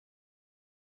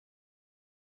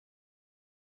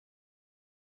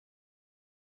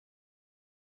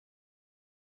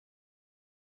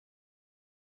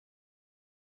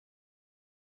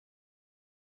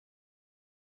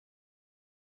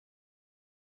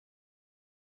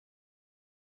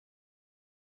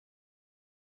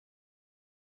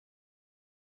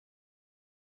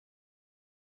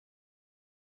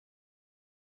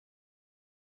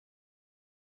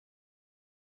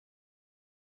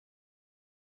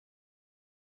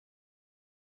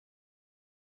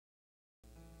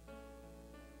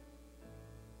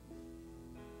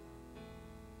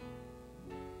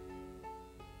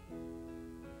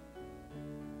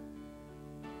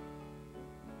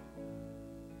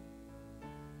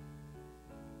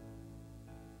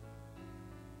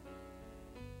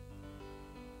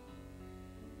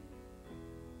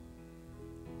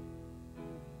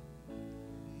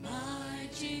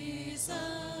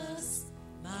Jesus,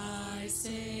 my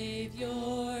Savior,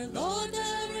 Lord,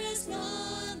 there is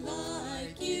none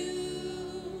like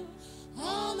you.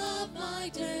 All of my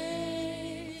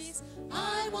days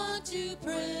I want to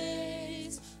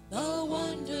praise the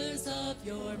wonders of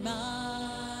your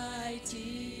mighty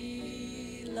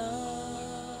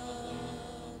love.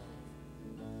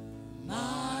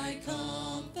 My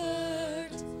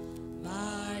comfort,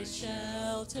 my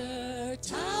shelter,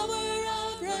 tower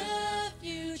of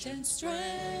refuge and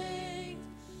strength,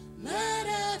 let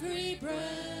every breath,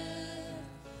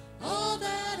 all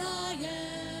that I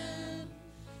am,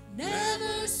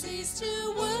 never cease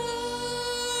to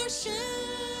worship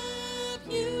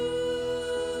you.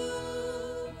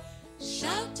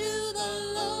 Shout to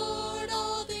the Lord,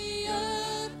 all the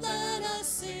earth, let us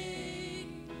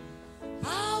sing.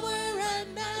 Power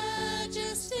and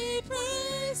majesty,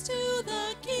 praise to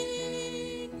the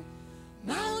King.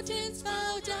 Mountains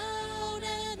bow down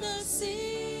and the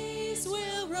seas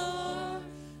will roar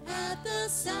at the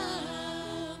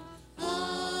sound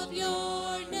of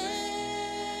your name.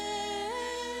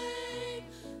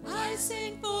 I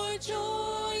sing for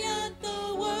joy at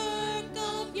the work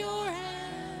of your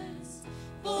hands.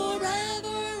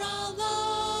 Forever I'll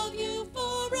love you,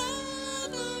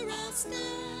 forever I'll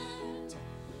stand.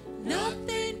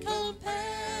 Nothing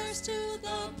compares to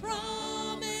the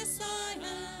promise I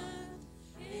have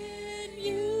in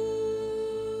you.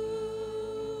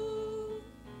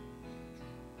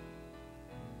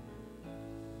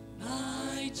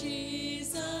 My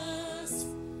Jesus,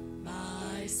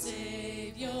 my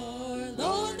Savior,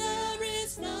 Lord, there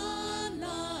is none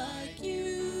like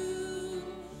you.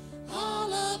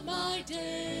 All of my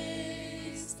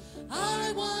days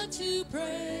I want to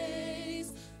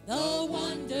praise the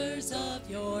wonders of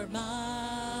your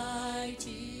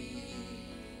mighty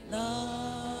love.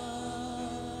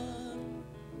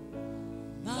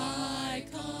 My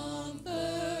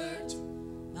comfort,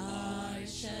 my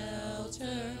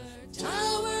shelter,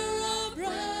 tower of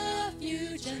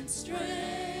refuge and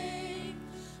strength,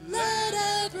 let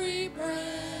every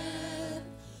breath,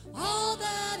 all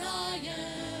that I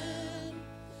am,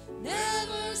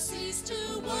 never cease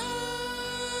to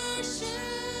worship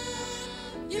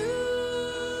you.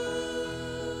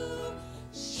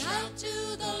 Shout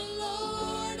to the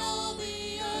Lord, all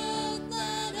the earth,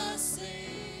 let us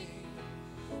sing.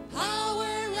 Power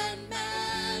and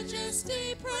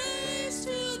majesty, praise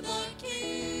to the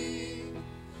King.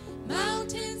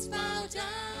 Mountains bow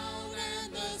down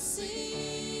and the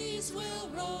seas will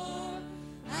roar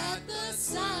at the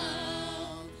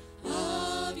sound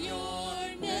of your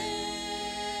name.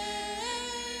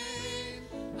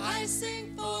 I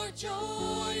sing for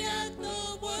joy at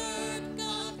the work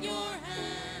of your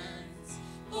hands.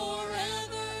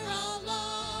 Forever I'll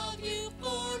love you,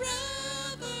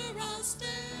 forever I'll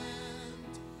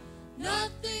stand.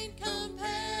 Nothing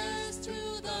compares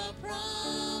to the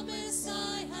promise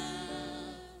I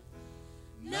have.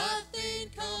 Nothing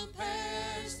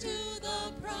compares to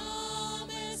the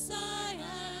promise I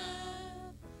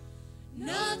have.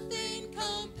 Nothing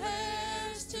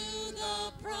compares to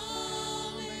the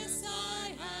promise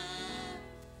I have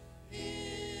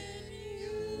in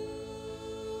you.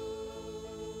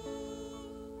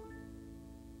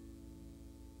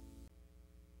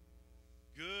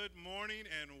 Good morning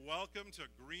and welcome to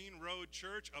Green Road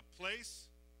Church, a place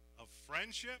of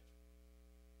friendship.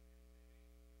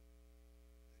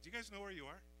 Do you guys know where you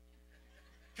are?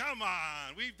 Come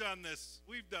on, we've done this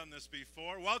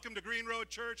before. Welcome to Green Road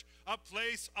Church, a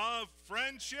place of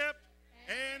friendship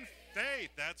and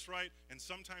faith. That's right, and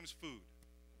sometimes food.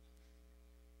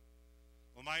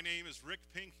 Well, my name is Rick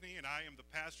Pinkney, and I am the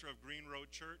pastor of Green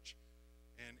Road Church.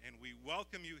 And we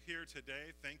welcome you here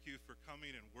today. Thank you for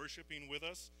coming and worshiping with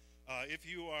us. If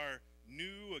you are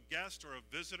new, a guest, or a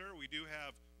visitor, we do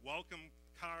have welcome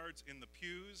cards in the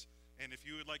pews. And if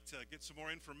you would like to get some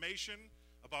more information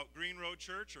about Green Road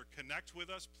Church or connect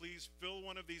with us, please fill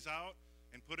one of these out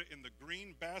and put it in the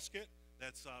green basket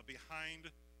that's behind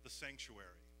the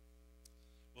sanctuary.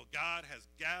 Well, God has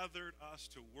gathered us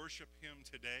to worship him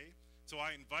today. So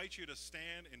I invite you to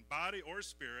stand in body or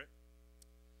spirit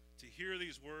to hear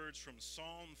these words from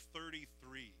Psalm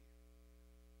 33.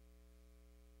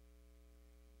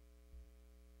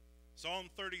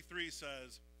 Psalm 33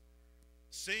 says,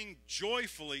 "Sing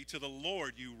joyfully to the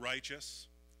Lord, you righteous.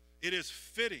 It is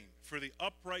fitting for the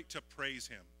upright to praise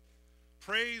him.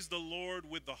 Praise the Lord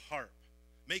with the harp.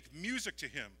 Make music to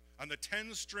him on the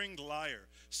 10-stringed lyre.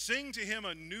 Sing to him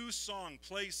a new song,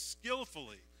 play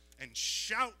skillfully, and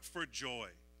shout for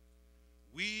joy.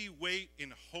 We wait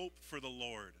in hope for the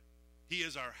Lord. He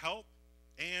is our help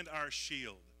and our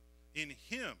shield. In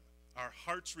him Our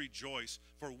hearts rejoice,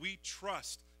 for we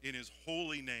trust in his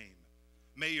holy name.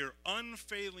 May your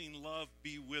unfailing love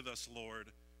be with us,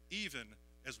 Lord, even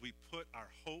as we put our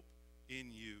hope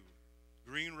in you.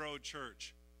 Green Road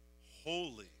Church,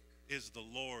 holy is the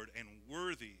Lord and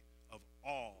worthy of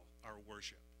all our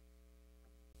worship.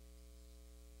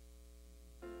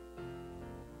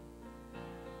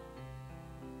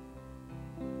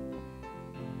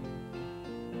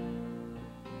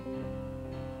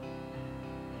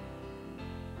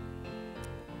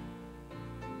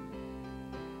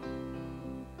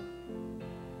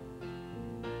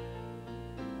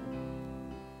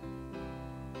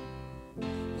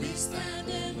 We stand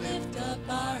and lift up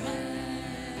our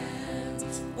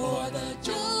hands, for the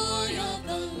joy of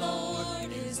the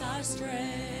Lord is our strength.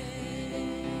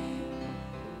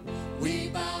 We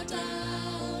bow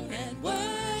down and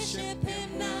worship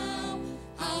him now.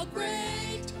 How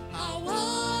great, how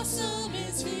awesome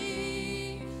is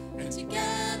he, and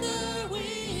together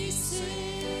we sing.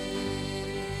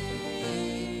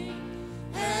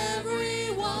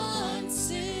 Everyone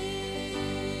sing.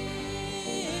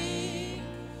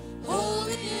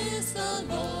 Holy is the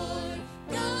Lord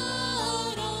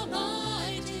God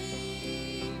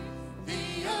Almighty.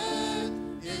 The earth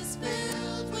is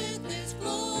filled with his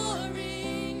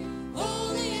glory.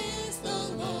 Holy is the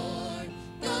Lord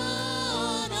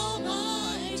God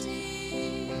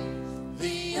Almighty.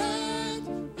 The earth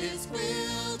is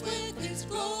filled with his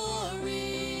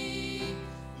glory.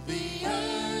 The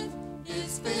earth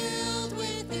is filled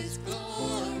with his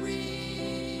glory.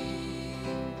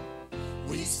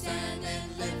 We stand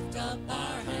and lift up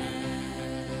our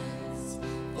hands,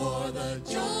 for the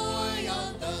joy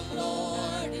of the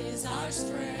Lord is our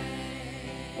strength.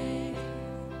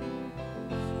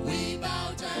 We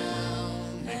bow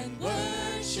down and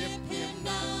worship him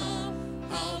now.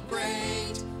 How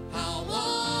great, how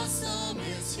awesome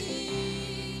is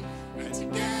he, and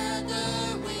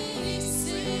together we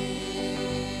sing.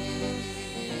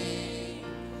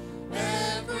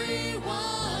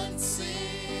 Everyone sing.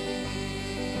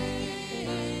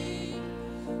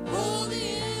 Holy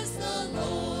is the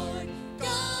Lord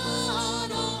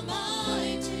God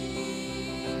Almighty.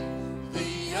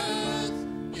 The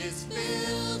earth is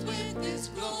filled with his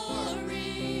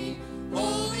glory.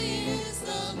 Holy is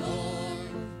the Lord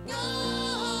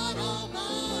God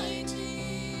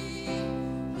Almighty.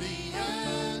 The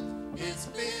earth is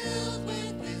filled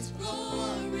with his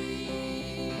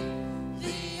glory.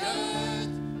 The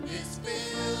earth is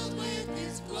filled with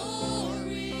his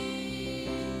glory.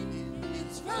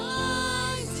 It's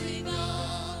rising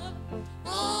up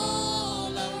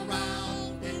all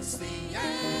around. It's the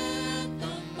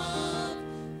anthem of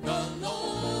the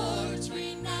Lord's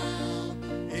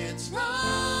renown. It's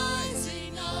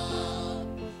rising up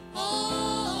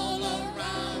all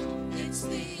around. It's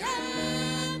the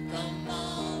anthem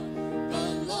of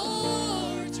the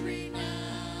Lord's renown.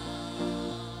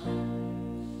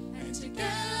 And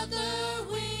together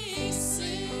we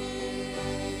sing.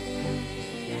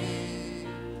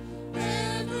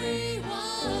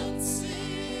 Everyone sing.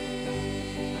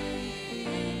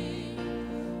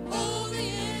 Holy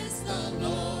is the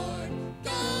Lord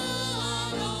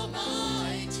God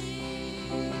Almighty.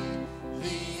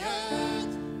 The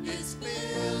earth is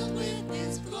filled with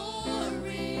his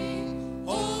glory.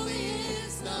 Holy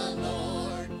is the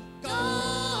Lord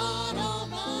God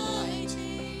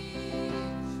Almighty.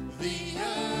 The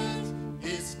earth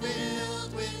is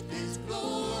filled with his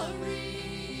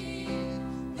glory.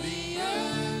 The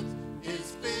earth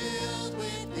is filled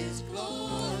with his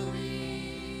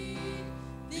glory.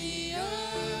 The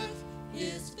earth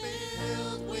is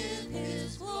filled with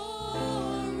his glory.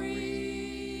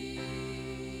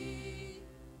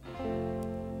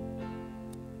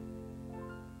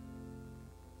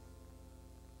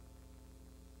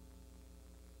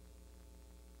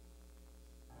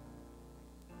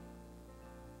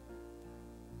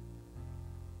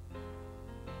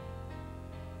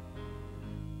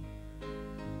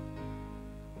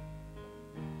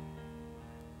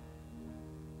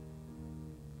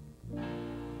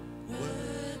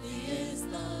 Worthy is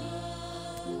the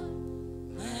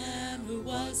Lamb who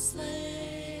was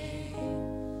slain.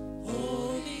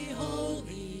 Holy,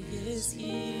 holy is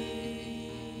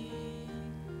he.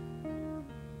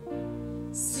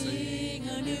 Sing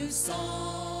a new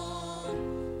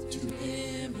song to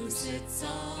him who sits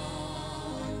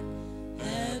on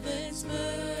heaven's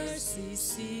mercy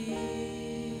seat.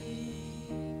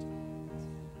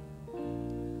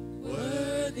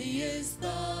 Worthy is the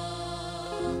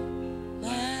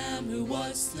Lamb who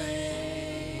was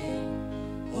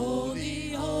slain. Holy,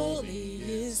 holy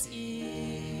is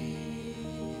he.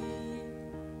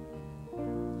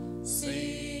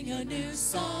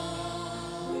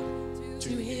 song to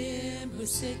him who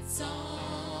sits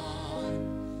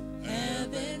on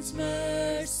heaven's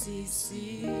mercy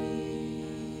seat.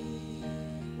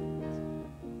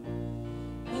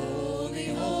 Holy,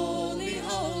 holy,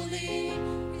 holy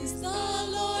is the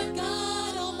Lord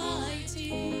God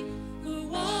Almighty, who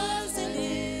was and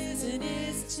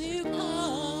is to come.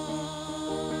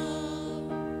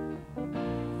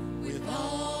 With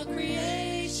all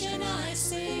creation I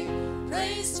sing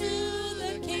praise to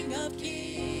the King of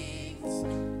Kings.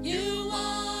 You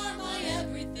are my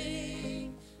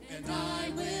everything, and I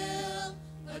will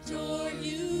adore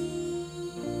you.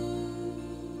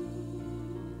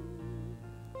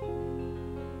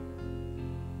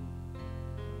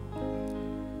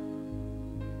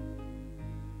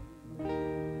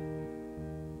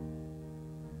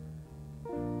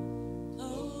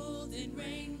 Clothed in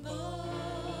rainbows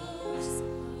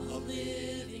of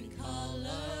living color,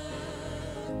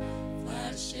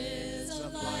 flashes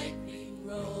of lightning,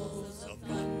 rolls of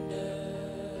thunder.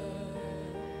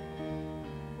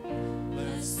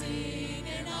 Blessing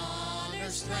and honor,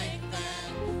 strength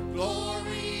and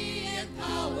glory and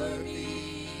power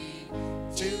be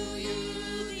to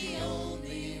you, the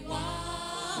only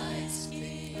wise King.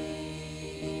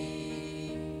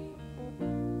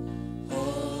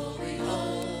 Holy,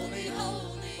 holy,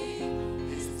 holy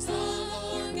is the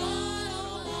Lord God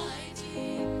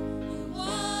Almighty, who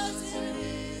was and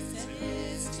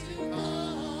is to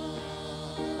come.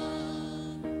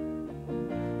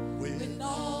 With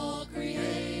all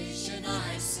creation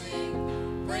I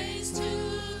sing praise to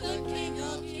the King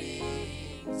of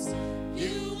Kings.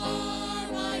 You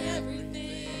are my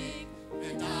everything,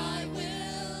 and I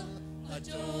will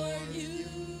adore you.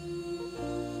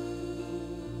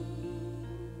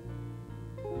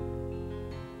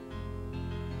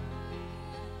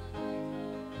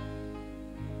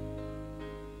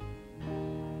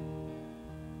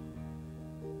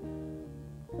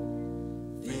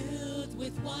 Filled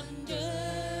with wonder,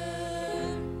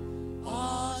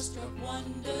 awestruck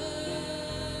wonder,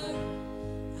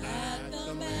 at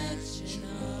the mention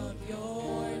of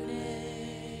your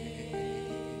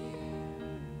name.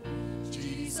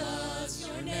 Jesus,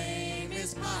 your name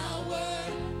is power,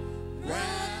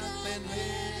 breath and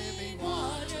living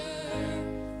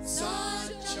water,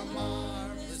 such a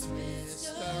marvelous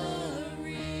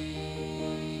mystery.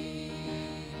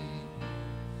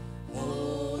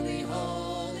 Holy,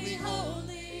 holy,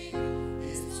 holy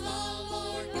is the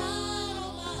Lord God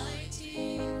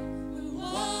Almighty, who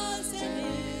was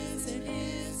and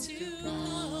is to come.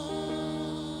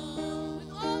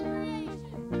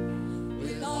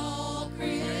 With all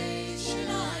creation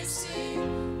I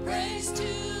sing praise to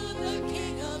the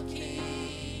King of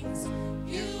Kings.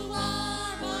 You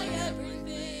are my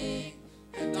everything,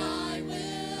 and I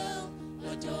will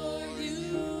adore you.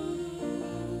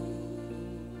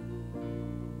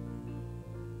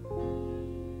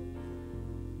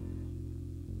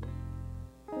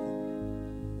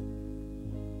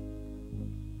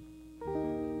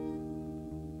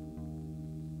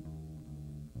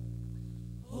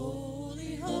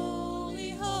 Holy,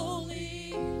 holy,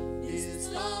 holy is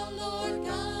the Lord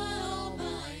God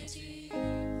Almighty,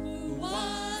 who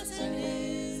was and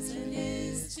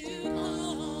is to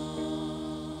come.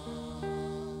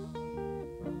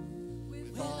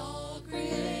 With all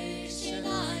creation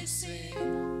I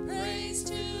sing praise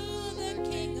to the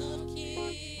King of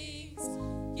Kings.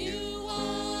 You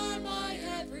are my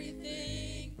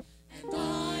everything, and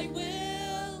I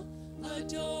will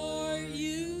adore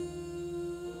you.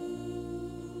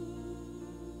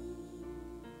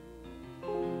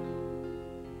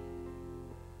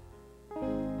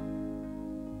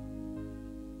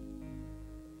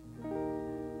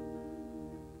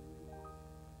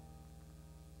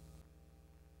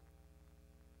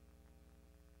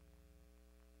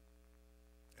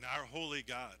 And our holy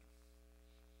God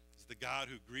is the God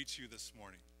who greets you this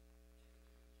morning.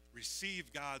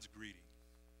 Receive God's greeting.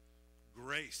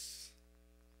 Grace,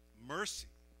 mercy,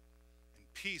 and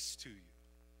peace to you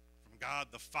from God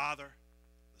the Father,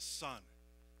 the Son,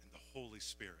 and the Holy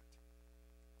Spirit.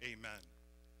 Amen.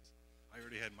 I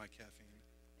already had my caffeine.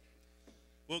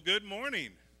 Well, good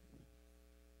morning.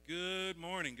 Good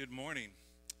morning. Good morning.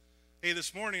 Hey,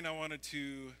 this morning I wanted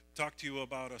to talk to you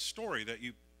about a story that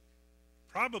you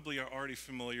probably are already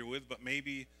familiar with, but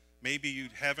maybe you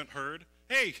haven't heard.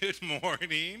 Hey, good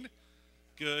morning.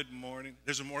 Good morning.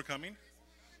 There's more coming?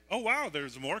 Oh, wow,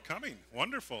 there's more coming.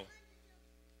 Wonderful.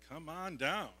 Come on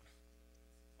down.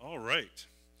 All right.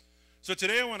 So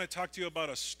today I want to talk to you about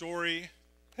a story.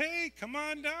 Hey, come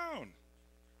on down.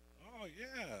 Oh,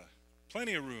 yeah.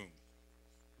 Plenty of room.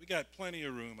 We got plenty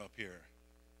of room up here.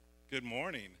 Good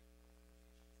morning.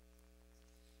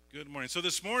 Good morning. So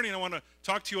this morning I want to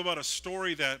talk to you about a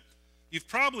story that you've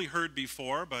probably heard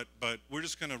before, but we're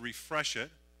just going to refresh it.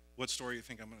 What story do you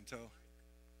think I'm going to tell?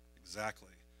 Exactly.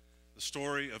 The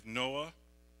story of Noah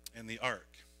and the ark.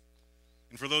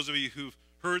 And for those of you who've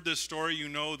heard this story, you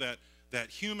know that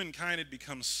humankind had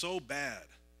become so bad,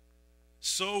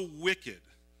 so wicked,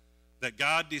 that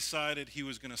God decided he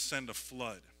was going to send a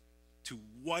flood to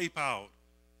wipe out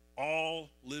all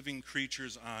living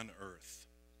creatures on earth.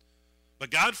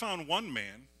 But God found one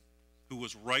man who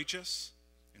was righteous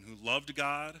and who loved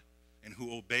God and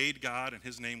who obeyed God, and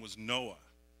his name was Noah.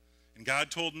 And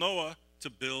God told Noah to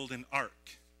build an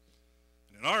ark.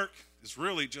 And an ark is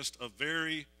really just a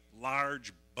very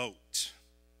large boat.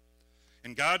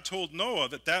 And God told Noah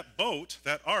that that boat,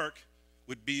 that ark,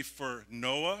 would be for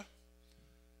Noah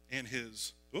and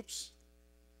his,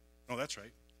 that's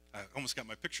right. I almost got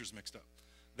my pictures mixed up.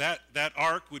 That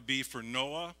ark would be for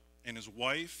Noah and his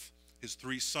wife, his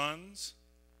 3 sons,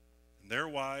 and their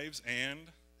wives, and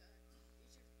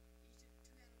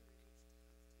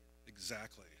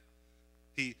exactly.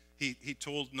 He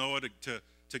told Noah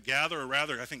to gather, or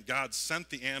rather, I think God sent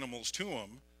the animals to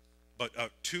him, but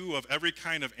 2 of every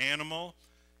kind of animal,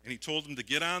 and he told him to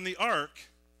get on the ark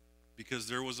because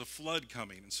there was a flood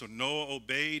coming. And so Noah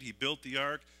obeyed. He built the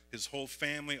ark. His whole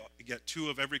family got 2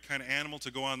 of every kind of animal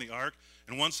to go on the ark.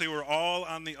 And once they were all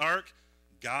on the ark,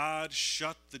 God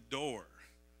shut the door.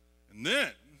 And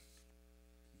then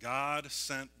God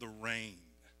sent the rain.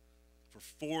 For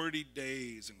 40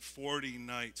 days and 40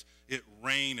 nights, it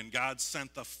rained, and God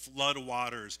sent the flood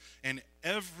waters, and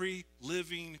every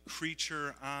living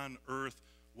creature on earth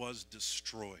was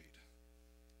destroyed.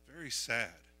 Very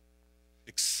sad.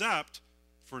 Except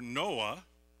for Noah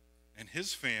and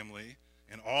his family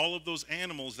and all of those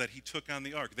animals that he took on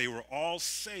the ark. They were all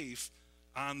safe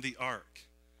on the ark.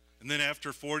 And then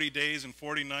after 40 days and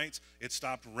 40 nights, it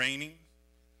stopped raining.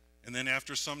 And then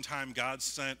after some time, God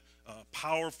sent a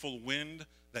powerful wind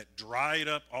that dried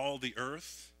up all the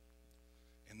earth.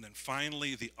 And then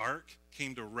finally, the ark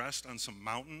came to rest on some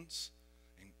mountains.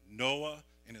 And Noah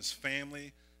and his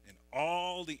family and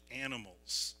all the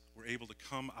animals were able to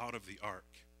come out of the ark.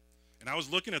 And I was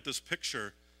looking at this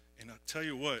picture, and I'll tell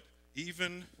you what,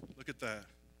 look at that.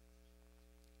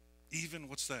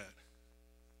 What's that?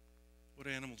 What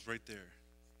animal's right there?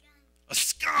 A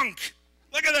skunk.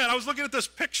 Look at that. I was looking at this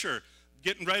picture,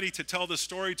 getting ready to tell this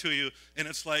story to you, and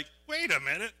it's like, wait a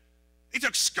minute. He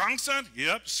took skunks on?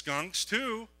 Yep, skunks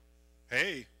too.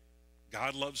 Hey,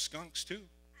 God loves skunks too.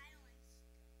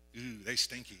 Ooh, they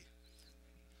stinky.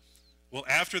 Well,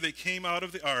 after they came out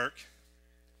of the ark,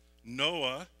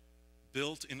 Noah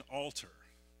built an altar.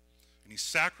 And he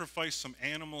sacrificed some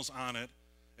animals on it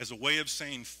as a way of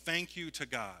saying thank you to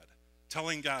God,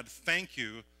 telling God thank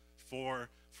you for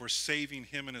saving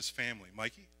him and his family.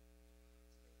 Mikey?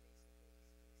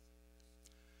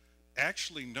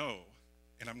 Actually, no,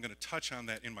 and I'm going to touch on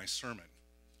that in my sermon.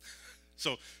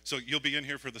 So you'll be in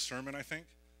here for the sermon, I think.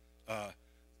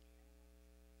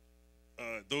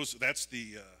 That's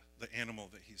the animal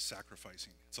that he's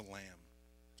sacrificing. It's a lamb.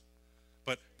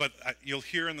 But you'll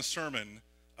hear in the sermon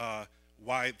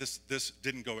why this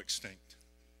didn't go extinct.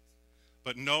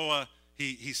 But Noah,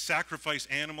 he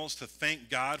sacrificed animals to thank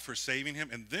God for saving him,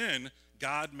 and then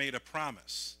God made a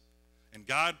promise. And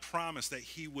God promised that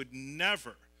he would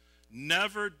never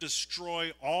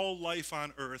destroy all life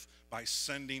on earth by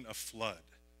sending a flood.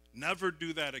 Never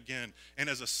do that again. And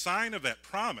as a sign of that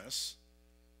promise,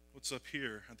 what's up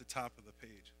here at the top of the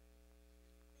page?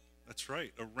 That's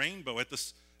right, a rainbow. At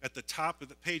the top of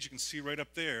the page, you can see right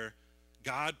up there,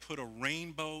 God put a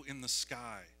rainbow in the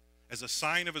sky as a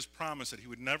sign of his promise that he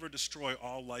would never destroy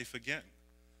all life again.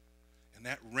 And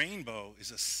that rainbow is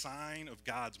a sign of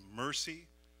God's mercy.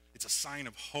 It's a sign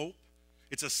of hope.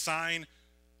 It's a sign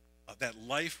that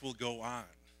life will go on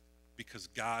because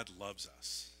God loves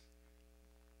us.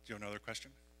 Do you have another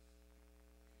question?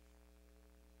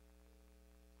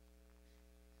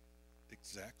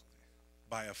 Exactly.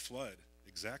 By a flood.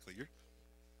 Exactly.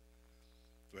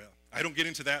 Well, I don't get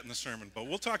into that in the sermon, but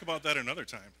we'll talk about that another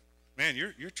time. Man,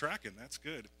 you're tracking. That's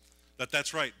good.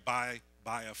 That's right. By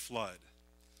a flood.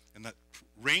 And that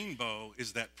rainbow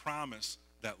is that promise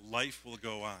that life will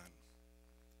go on.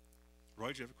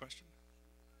 Roy, do you have a question?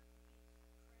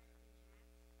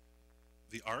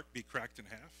 The ark be cracked in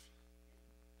half?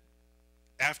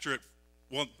 After it,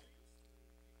 well,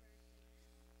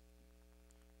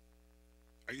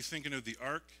 are you thinking of the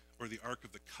ark or the Ark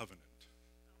of the Covenant?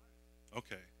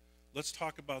 Okay, let's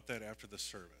talk about that after the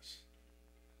service.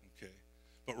 Okay,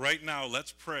 but right now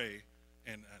let's pray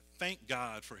and thank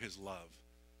God for his love.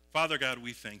 Father God,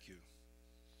 we thank you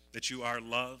that you are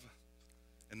love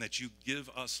and that you give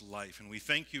us life. And we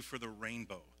thank you for the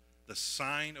rainbow, the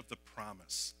sign of the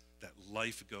promise that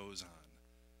life goes on.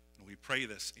 And we pray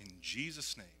this in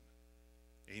Jesus' name.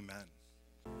 Amen.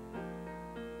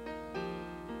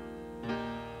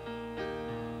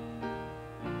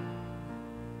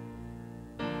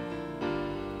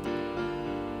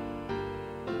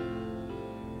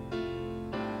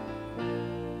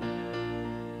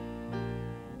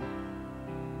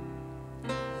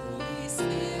 Holy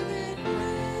Spirit,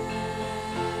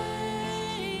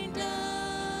 rain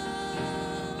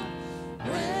down,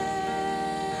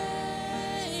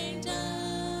 rain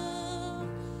down.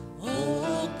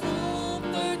 Oh,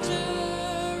 Comforter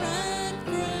and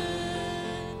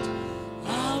friend,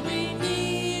 how we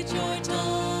need your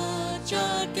touch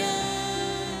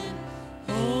again.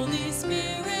 Holy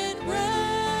Spirit, rain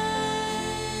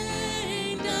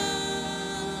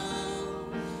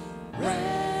down, rain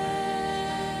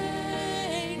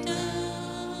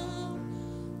down.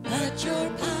 Let your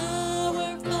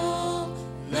power fall,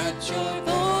 let your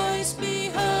voice be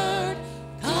heard.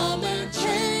 Come and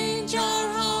change our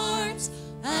hearts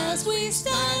as we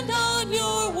stand on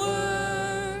your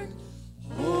word.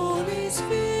 Holy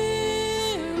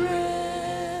Spirit,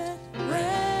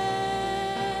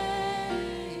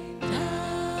 rain down.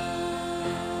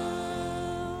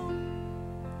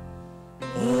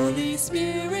 Holy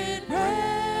Spirit, rain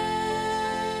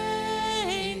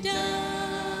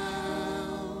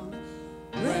down,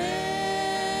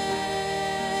 rain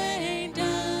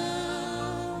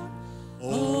down.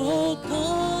 Oh,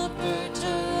 Comforter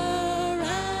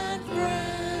and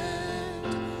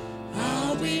friend,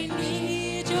 how we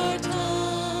need your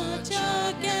touch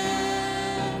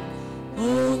again.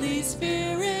 Holy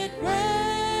Spirit,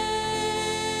 rain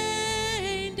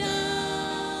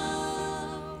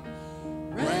down,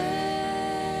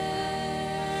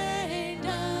 rain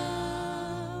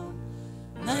down.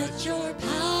 Let your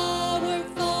power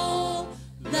fall,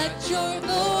 let your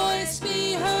voice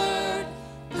be heard.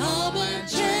 Come and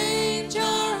change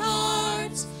our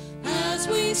hearts as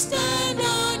we stand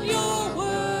on your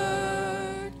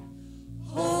word.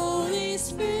 Holy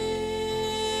Spirit,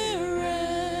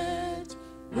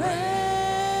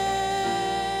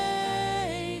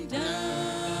 rain down.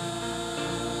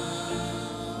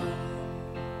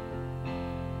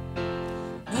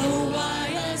 No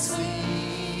eye has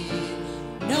seen,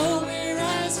 no ear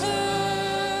has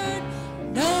heard,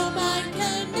 no mind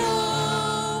can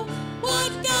know what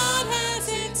God has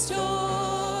in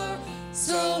store.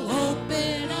 So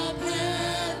open up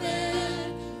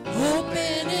heaven,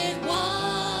 open it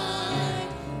wide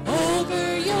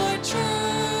over your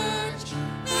church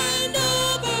and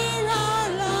over our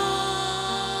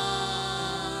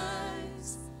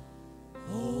lives.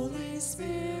 Holy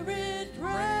Spirit,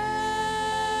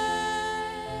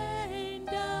 rain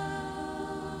down,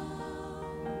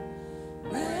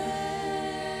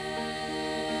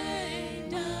 rain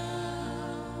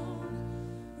down.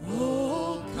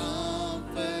 Oh,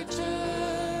 Comforter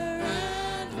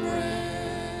and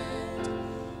friend,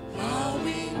 how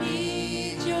we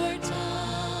need your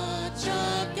touch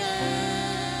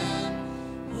again.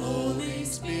 Holy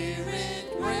Spirit,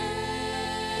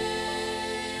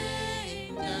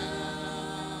 rain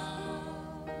down,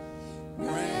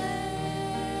 rain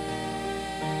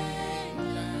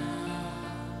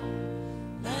down.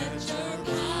 Let your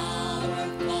power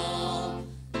fall,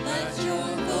 let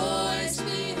your voice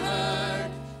be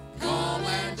heard. Come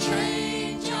and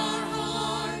change our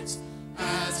hearts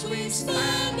as we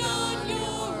stand on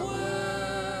your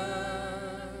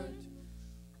word.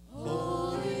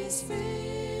 Holy Spirit,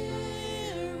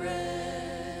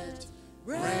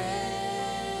 rain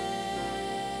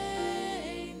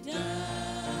down.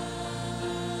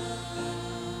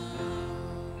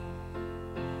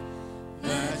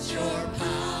 Let your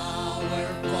power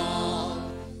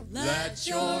fall, let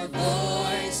your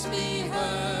voice be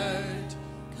heard.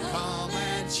 Come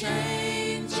and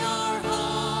change our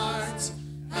hearts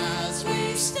as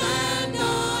we stand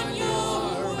on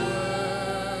your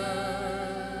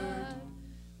word.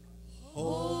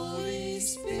 Holy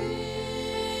Spirit,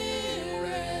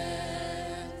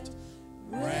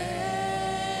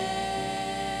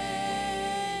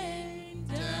 rain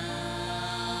down.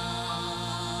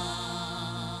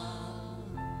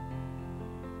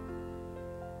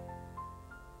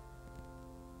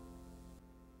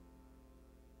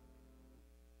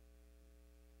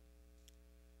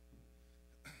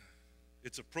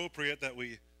 It's appropriate that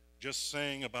we just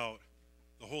sang about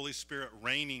the Holy Spirit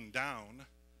raining down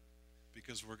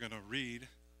because we're going to read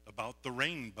about the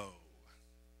rainbow.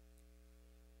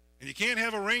 And you can't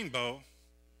have a rainbow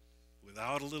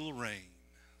without a little rain.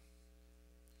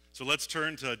 So let's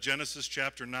turn to Genesis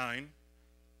chapter 9.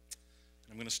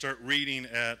 I'm going to start reading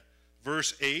at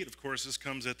verse 8. Of course, this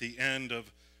comes at the end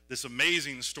of this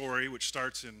amazing story, which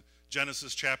starts in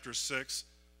Genesis chapter 6,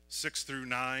 6 through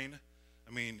 9.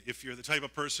 I mean, if you're the type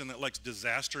of person that likes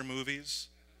disaster movies,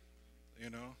 you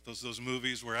know, those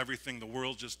movies where everything, the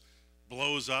world just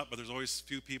blows up, but there's always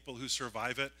few people who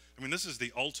survive it. I mean, this is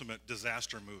the ultimate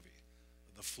disaster movie,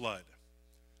 the flood.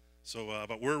 So,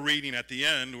 but we're reading at the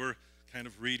end, we're kind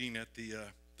of reading at the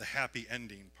happy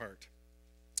ending part.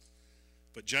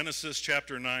 But Genesis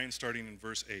chapter 9, starting in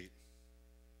verse 8.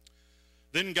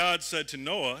 Then God said to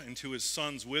Noah and to his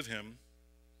sons with him,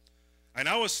 I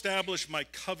now establish my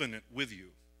covenant with you,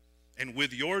 and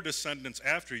with your descendants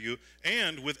after you,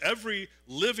 and with every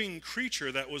living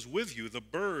creature that was with you, the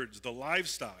birds, the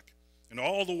livestock, and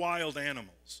all the wild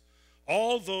animals,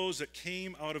 all those that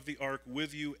came out of the ark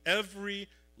with you, every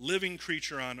living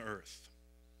creature on earth.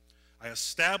 I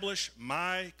establish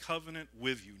my covenant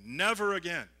with you. Never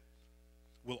again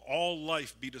will all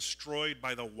life be destroyed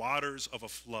by the waters of a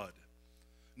flood.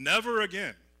 Never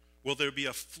again will there be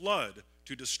a flood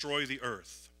to destroy the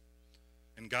earth.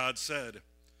 And God said,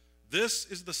 this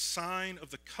is the sign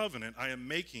of the covenant I am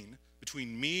making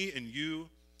between me and you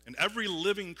and every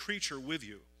living creature with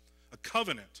you, a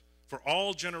covenant for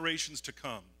all generations to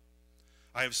come.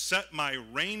 I have set my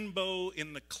rainbow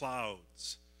in the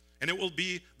clouds, and it will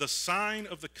be the sign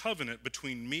of the covenant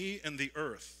between me and the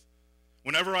earth.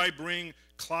 Whenever I bring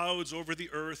clouds over the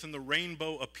earth and the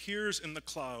rainbow appears in the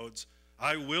clouds,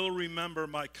 I will remember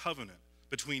my covenant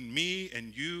between me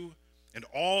and you and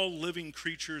all living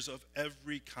creatures of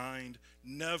every kind.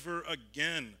 Never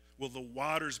again will the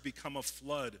waters become a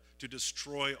flood to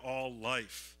destroy all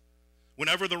life.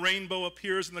 Whenever the rainbow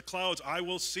appears in the clouds, I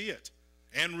will see it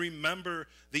and remember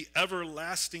the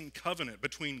everlasting covenant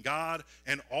between God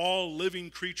and all living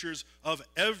creatures of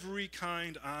every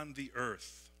kind on the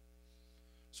earth.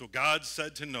 So God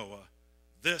said to Noah,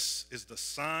 this is the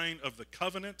sign of the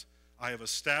covenant I have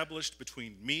established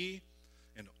between me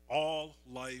and all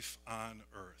life on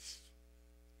earth.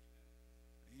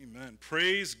 Amen.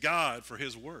 Praise God for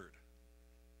his word.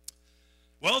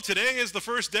 Well, today is the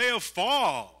first day of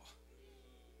fall.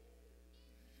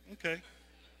 Okay.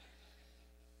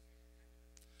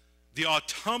 The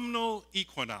autumnal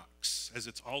equinox, as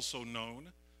it's also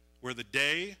known, where the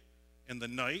day and the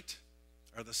night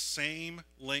are the same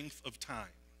length of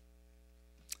time.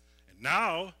 And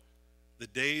now, the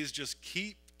days just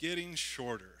keep getting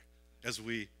shorter as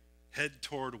we head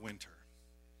toward winter.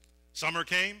 Summer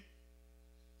came,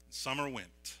 and summer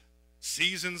went.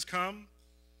 Seasons come,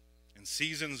 and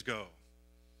seasons go.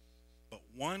 But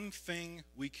one thing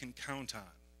we can count on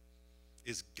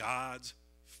is God's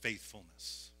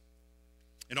faithfulness.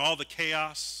 In all the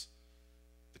chaos,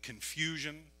 the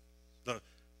confusion, the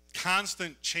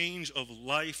constant change of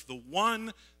life, the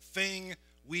one thing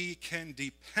we can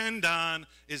depend on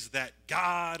is that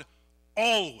God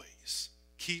always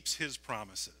keeps his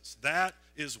promises. That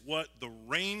is what the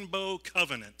rainbow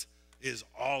covenant is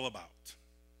all about.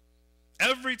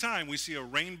 Every time we see a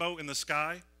rainbow in the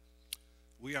sky,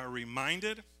 we are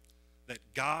reminded that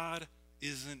God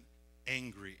isn't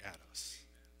angry at us.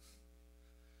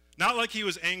 Not like he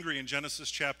was angry in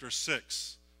Genesis chapter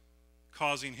 6,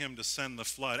 causing him to send the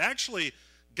flood. Actually,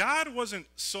 God wasn't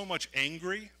so much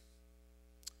angry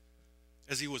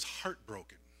as he was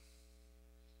heartbroken.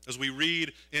 As we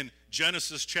read in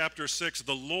Genesis chapter 6,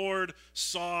 the Lord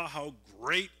saw how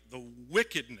great the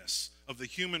wickedness of the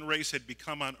human race had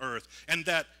become on earth, and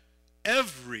that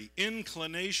every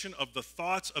inclination of the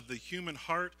thoughts of the human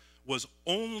heart was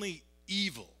only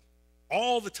evil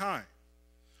all the time.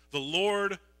 The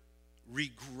Lord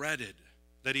regretted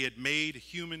that he had made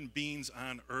human beings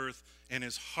on earth, and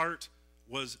his heart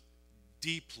was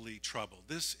deeply troubled.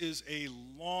 This is a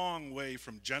long way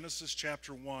from Genesis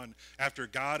chapter 1, after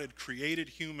God had created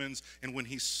humans, and when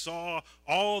he saw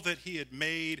all that he had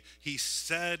made, he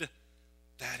said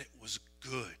that it was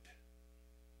good.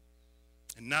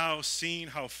 And now, seeing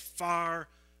how far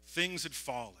things had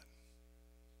fallen,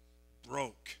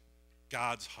 broke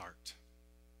God's heart.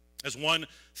 As one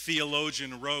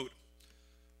theologian wrote,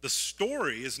 the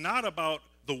story is not about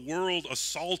the world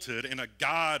assaulted and a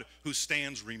God who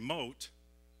stands remote.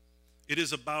 It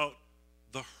is about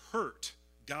the hurt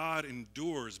God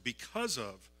endures because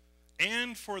of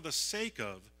and for the sake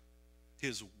of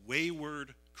his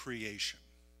wayward creation.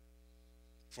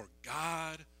 For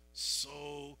God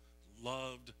so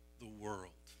loved the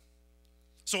world.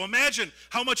 So imagine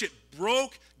how much it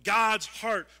broke God's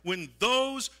heart when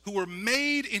those who were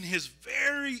made in his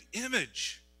very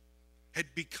image had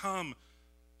become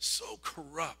so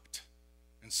corrupt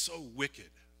and so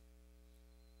wicked.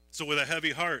 So with a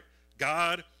heavy heart,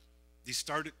 God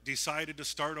decided to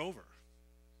start over.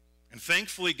 And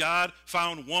thankfully, God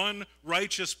found one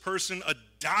righteous person, a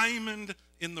diamond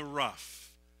in the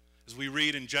rough. As we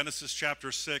read in Genesis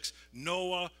chapter 6,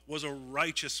 Noah was a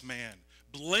righteous man,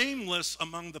 blameless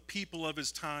among the people of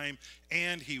his time,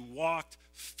 and he walked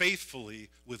faithfully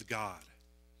with God.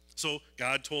 So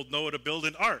God told Noah to build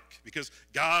an ark because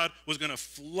God was going to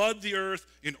flood the earth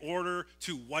in order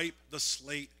to wipe the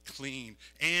slate clean.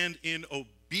 And in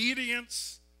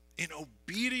obedience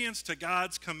to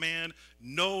God's command,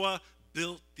 Noah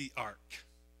built the ark.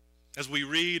 As we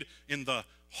read in the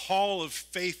Hall of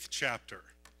Faith chapter,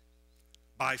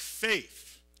 by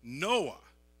faith, Noah,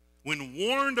 when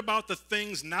warned about the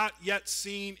things not yet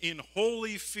seen, in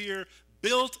holy fear,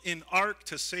 built an ark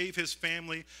to save his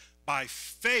family. By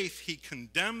faith, he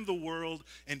condemned the world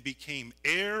and became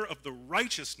heir of the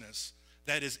righteousness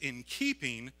that is in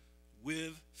keeping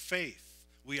with faith.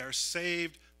 We are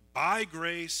saved by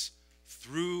grace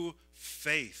through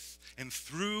faith. And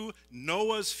through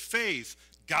Noah's faith,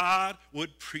 God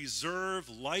would preserve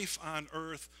life on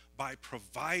earth by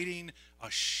providing a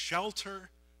shelter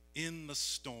in the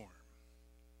storm.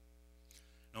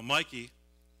 Now, Mikey,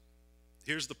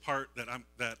 here's the part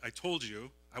that I told you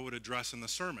I would address in the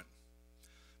sermon.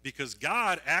 Because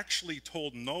God actually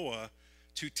told Noah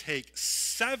to take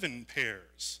 7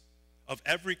 pairs of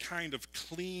every kind of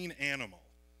clean animal.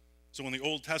 So in the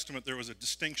Old Testament, there was a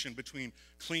distinction between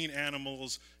clean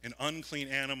animals and unclean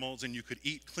animals, and you could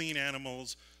eat clean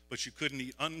animals, but you couldn't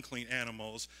eat unclean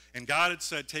animals. And God had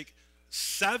said, take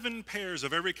 7 pairs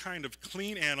of every kind of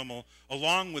clean animal,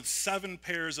 along with 7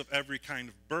 pairs of every kind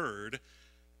of bird,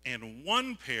 and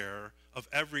 1 pair of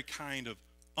every kind of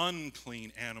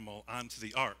unclean animal onto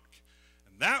the ark.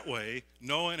 And that way,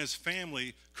 Noah and his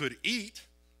family could eat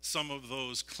some of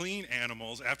those clean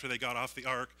animals after they got off the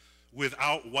ark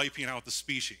without wiping out the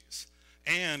species.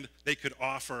 And they could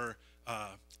offer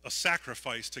a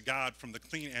sacrifice to God from the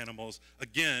clean animals,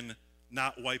 again,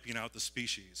 not wiping out the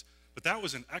species. But that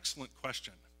was an excellent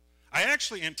question. I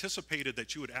actually anticipated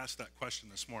that you would ask that question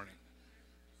this morning.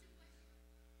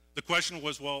 The question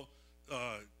was, well,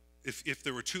 if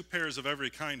there were 2 pairs of every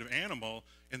kind of animal,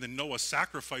 and then Noah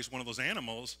sacrificed one of those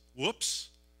animals, whoops,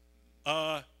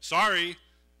 sorry,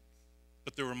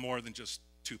 but there were more than just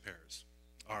 2 pairs.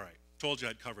 All right, told you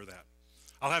I'd cover that.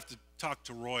 I'll have to talk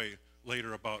to Roy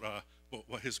later about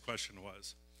what his question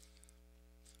was.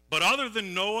 But other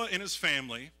than Noah and his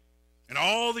family, and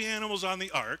all the animals on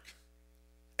the ark,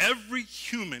 every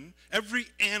human, every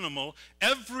animal,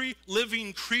 every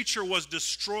living creature was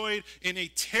destroyed in a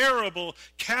terrible,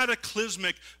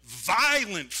 cataclysmic,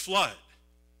 violent flood.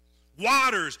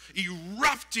 Waters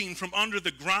erupting from under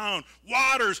the ground,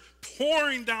 waters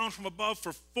pouring down from above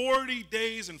for 40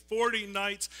 days and 40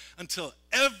 nights until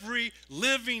every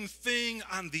living thing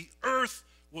on the earth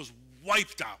was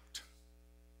wiped out.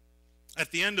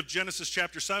 At the end of Genesis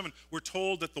chapter 7, we're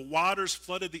told that the waters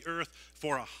flooded the earth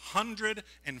for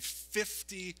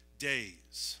 150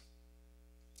 days.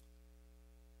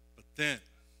 But then,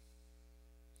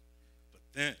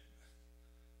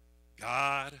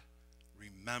 God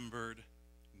remembered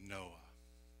Noah.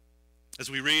 As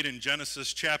we read in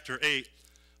Genesis chapter 8,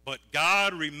 but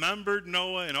God remembered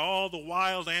Noah and all the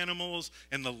wild animals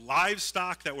and the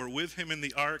livestock that were with him in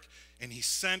the ark, and he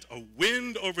sent a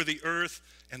wind over the earth,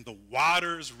 and the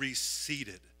waters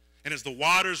receded. And as the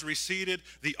waters receded,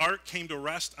 the ark came to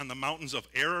rest on the mountains of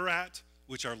Ararat,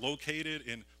 which are located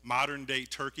in modern-day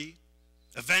Turkey.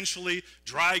 Eventually,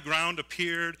 dry ground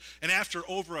appeared, and after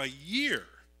over a year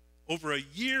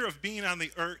of being on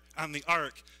the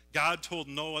ark, God told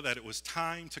Noah that it was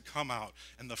time to come out.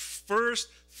 And the first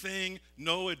thing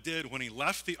Noah did when he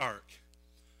left the ark,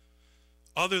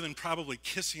 other than probably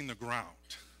kissing the ground,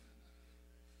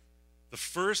 the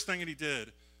first thing that he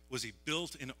did was he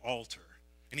built an altar.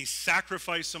 And he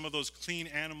sacrificed some of those clean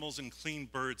animals and clean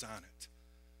birds on it.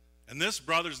 And this,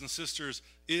 brothers and sisters,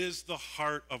 is the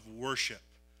heart of worship.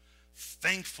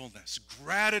 Thankfulness,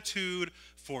 gratitude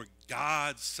for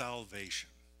God's salvation.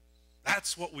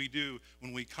 That's what we do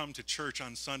when we come to church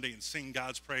on Sunday and sing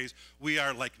God's praise. We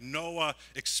are like Noah,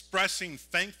 expressing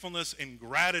thankfulness and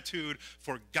gratitude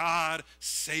for God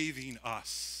saving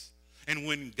us. And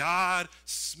when God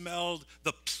smelled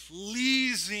the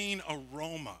pleasing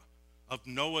aroma of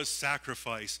Noah's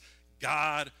sacrifice,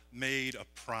 God made a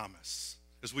promise.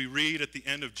 As we read at the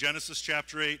end of Genesis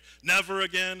chapter 8, never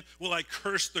again will I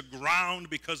curse the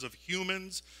ground because of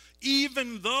humans,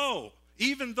 even though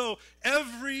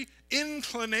every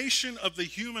inclination of the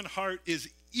human heart is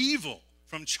evil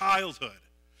from childhood.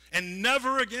 and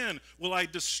never again will I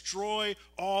destroy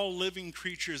all living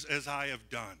creatures as I have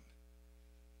done.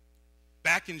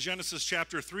 Back in Genesis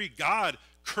chapter 3, God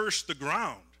cursed the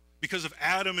ground because of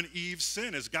Adam and Eve's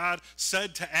sin. As God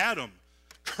said to Adam,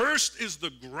 "Cursed is the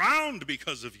ground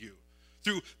because of you.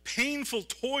 Through painful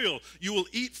toil, you will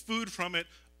eat food from it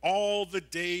all the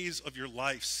days of your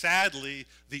life." Sadly,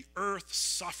 the earth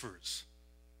suffers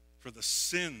for the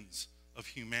sins of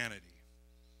humanity.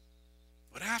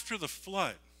 But after the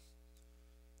flood,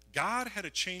 God had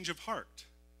a change of heart.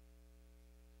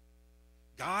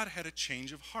 God had a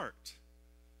change of heart.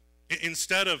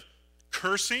 Instead of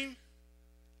cursing,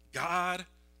 God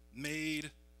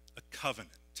made a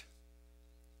covenant,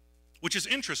 which is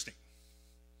interesting.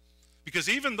 Because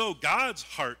even though God's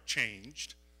heart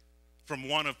changed from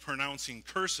one of pronouncing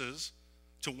curses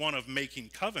to one of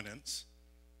making covenants,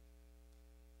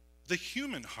 the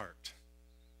human heart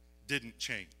didn't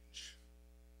change.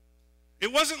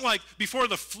 It wasn't like before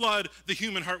the flood, the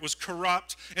human heart was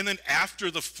corrupt, and then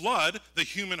after the flood, the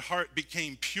human heart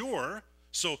became pure,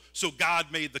 so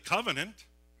God made the covenant.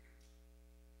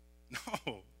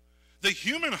 No. The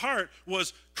human heart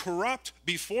was corrupt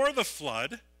before the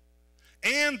flood,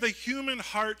 and the human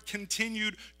heart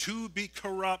continued to be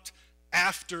corrupt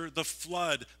after the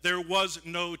flood. There was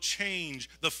no change.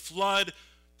 The flood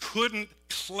couldn't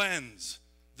cleanse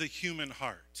the human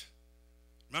heart.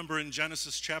 Remember in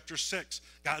Genesis chapter 6,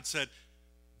 God said,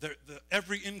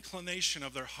 every inclination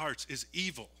of their hearts is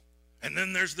evil. And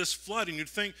then there's this flood, and you'd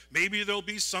think maybe there'll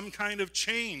be some kind of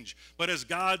change. But as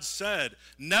God said,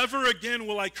 never again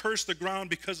will I curse the ground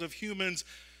because of humans,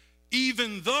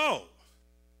 even though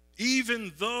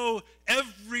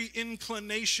every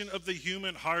inclination of the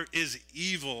human heart is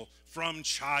evil from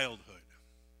childhood.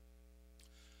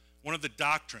 One of the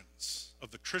doctrines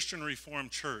of the Christian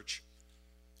Reformed Church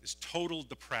is total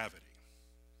depravity.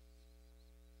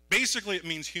 Basically, it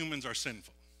means humans are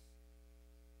sinful.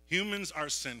 Humans are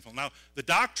sinful. Now, the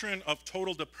doctrine of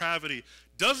total depravity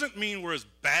doesn't mean we're as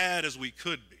bad as we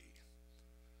could be,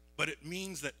 but it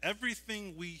means that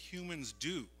everything we humans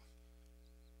do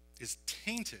is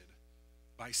tainted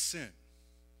by sin.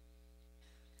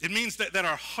 It means that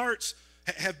our hearts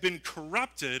have been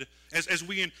corrupted as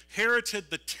we inherited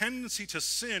the tendency to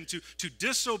sin, to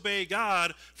disobey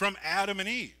God from Adam and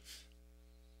Eve.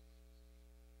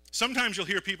 Sometimes you'll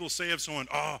hear people say of someone,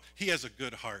 "Oh, he has a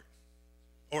good heart."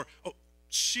 Or, "Oh,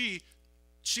 she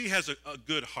has a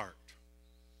good heart."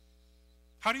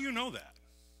 How do you know that?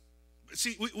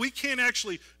 See, we can't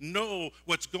actually know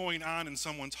what's going on in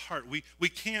someone's heart. We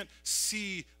can't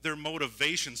see their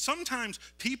motivation. Sometimes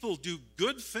people do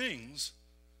good things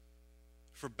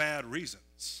for bad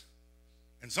reasons.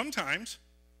 And sometimes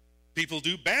people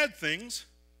do bad things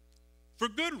for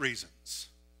good reasons.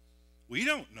 We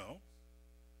don't know.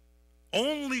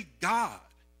 Only God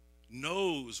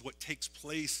knows what takes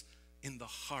place in the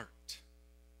heart,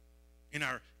 in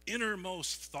our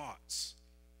innermost thoughts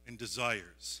and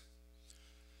desires.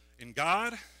 And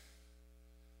God,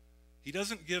 he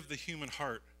doesn't give the human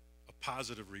heart a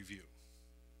positive review.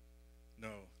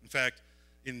 No. In fact,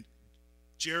 in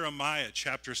Jeremiah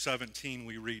chapter 17,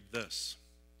 we read this: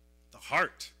 "The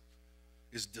heart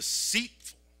is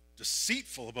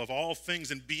deceitful above all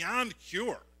things and beyond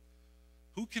cure.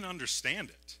 Who can understand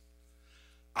it?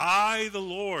 I, the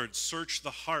Lord, search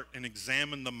the heart and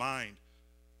examine the mind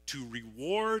to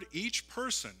reward each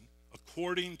person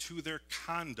according to their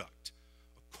conduct,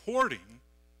 according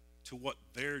to what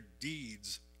their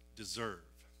deeds deserve."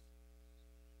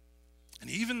 And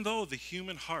even though the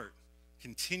human heart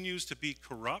continues to be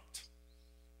corrupt,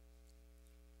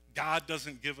 God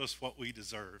doesn't give us what we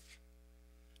deserve.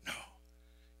 No.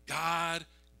 God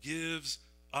gives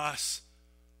us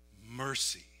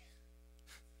mercy.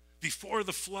 Before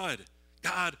the flood,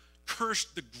 God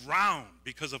cursed the ground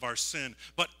because of our sin.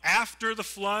 But after the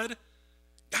flood,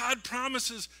 God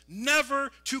promises never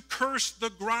to curse the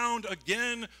ground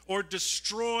again or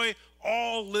destroy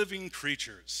all living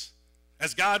creatures.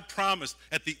 As God promised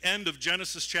at the end of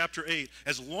Genesis chapter 8,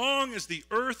 as long as the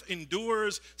earth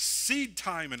endures, seed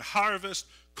time and harvest,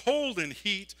 cold and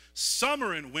heat,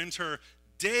 summer and winter,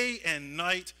 day and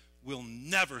night will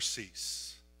never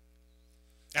cease.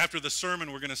 After the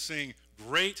sermon, we're going to sing,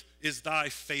 "Great is Thy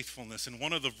Faithfulness." And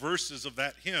one of the verses of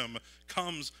that hymn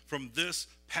comes from this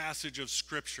passage of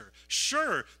Scripture.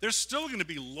 Sure, there's still going to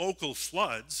be local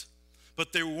floods,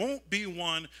 but there won't be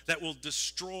one that will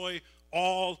destroy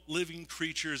all living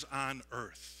creatures on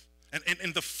earth.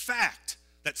 And the fact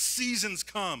that seasons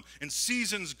come and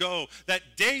seasons go, that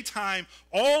daytime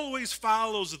always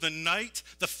follows the night,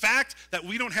 the fact that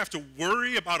we don't have to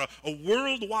worry about a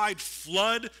worldwide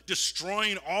flood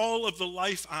destroying all of the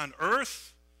life on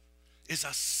earth is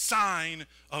a sign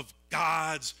of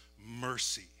God's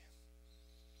mercy.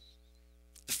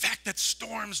 The fact that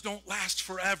storms don't last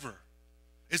forever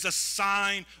is a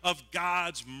sign of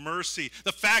God's mercy.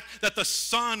 The fact that the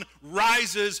sun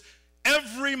rises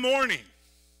every morning.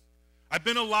 I've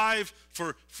been alive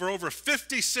for over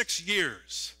 56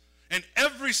 years, and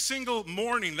every single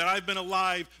morning that I've been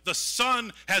alive, the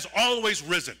sun has always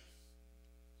risen.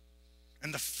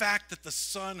 And the fact that the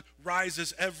sun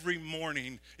rises every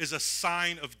morning is a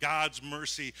sign of God's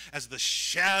mercy as the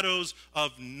shadows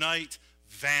of night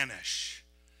vanish.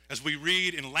 As we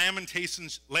read in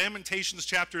Lamentations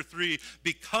chapter 3,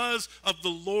 because of the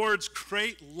Lord's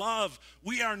great love,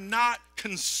 we are not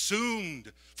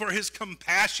consumed, for his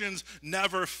compassions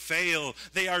never fail.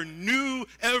 They are new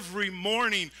every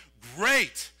morning.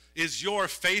 Great is your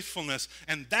faithfulness.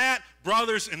 And that,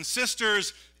 brothers and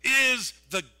sisters, is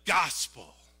the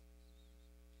gospel.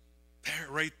 There,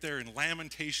 right there in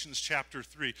Lamentations chapter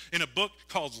 3, in a book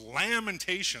called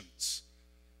Lamentations,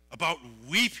 about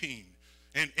weeping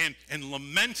and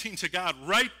lamenting to God.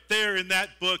 Right there in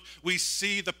that book, we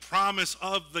see the promise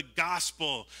of the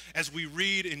gospel. As we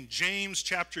read in James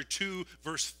chapter 2,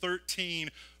 verse 13,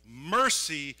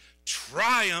 mercy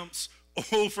triumphs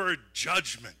over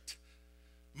judgment.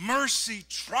 Mercy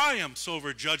triumphs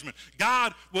over judgment.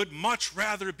 God would much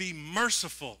rather be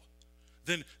merciful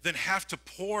than have to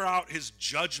pour out his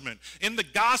judgment. In the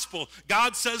gospel,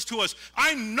 God says to us,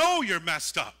 I know you're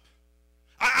messed up.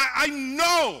 I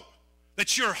know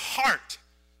that your heart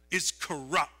is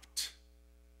corrupt,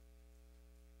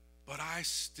 but I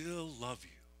still love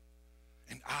you,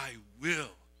 and I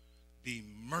will be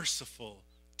merciful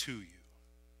to you.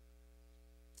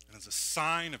 And as a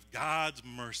sign of God's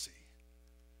mercy,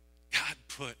 God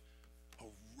put a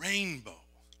rainbow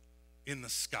in the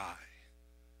sky.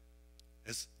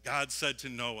 As God said to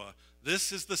Noah,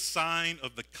 this is the sign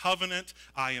of the covenant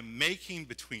I am making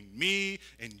between me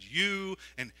and you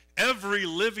and every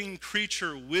living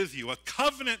creature with you, a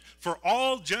covenant for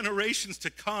all generations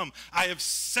to come. I have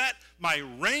set my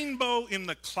rainbow in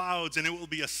the clouds, and it will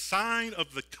be a sign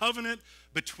of the covenant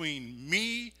between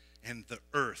me and the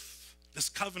earth. This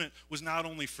covenant was not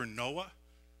only for Noah,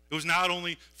 it was not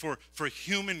only for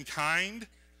humankind,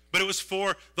 but it was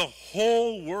for the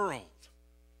whole world.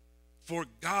 For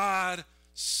God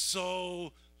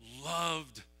so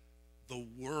loved the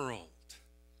world.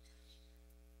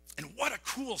 And what a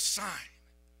cool sign.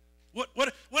 What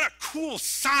a cool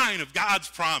sign of God's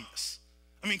promise.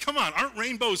 I mean, come on, aren't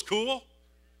rainbows cool?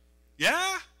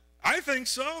 Yeah, I think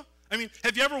so. I mean,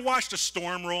 have you ever watched a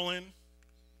storm roll in?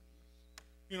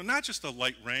 You know, not just a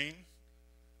light rain.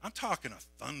 I'm talking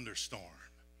a thunderstorm.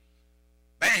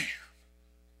 Bam!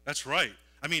 That's right.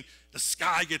 I mean, the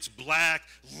sky gets black,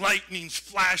 lightning's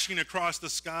flashing across the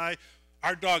sky.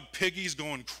 Our dog Piggy's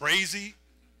going crazy,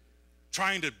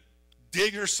 trying to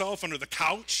dig herself under the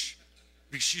couch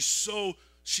because she's so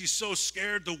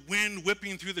scared, the wind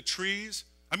whipping through the trees.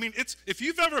 I mean, if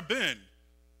you've ever been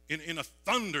in a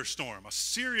thunderstorm, a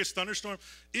serious thunderstorm,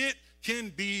 it can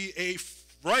be a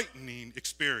frightening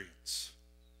experience.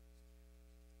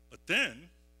 But then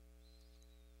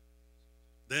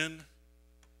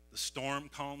the storm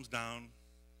calms down,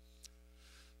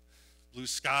 blue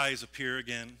skies appear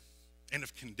again, and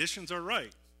if conditions are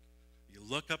right, you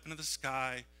look up into the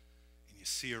sky and you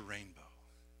see a rainbow,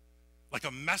 like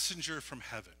a messenger from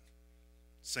heaven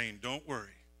saying, don't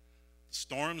worry, the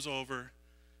storm's over,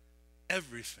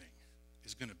 everything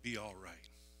is going to be all right.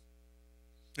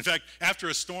 In fact, after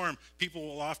a storm, people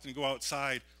will often go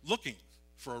outside looking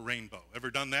for a rainbow.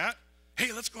 Ever done that?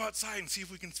 Hey, let's go outside and see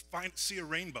if we can see a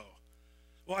rainbow.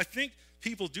 Well, I think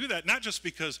people do that not just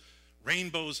because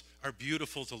rainbows are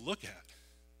beautiful to look at,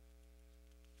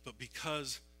 but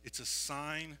because it's a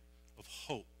sign of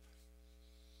hope.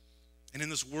 And in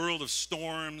this world of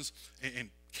storms and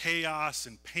chaos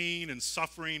and pain and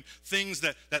suffering, things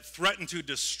that threaten to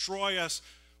destroy us,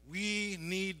 we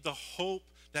need the hope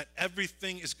that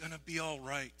everything is going to be all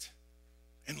right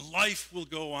and life will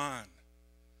go on.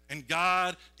 And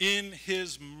God, in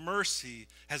his mercy,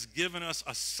 has given us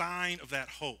a sign of that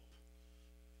hope,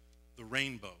 the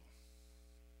rainbow.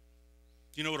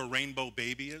 You know what a rainbow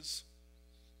baby is?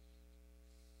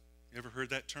 You ever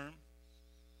heard that term?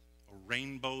 A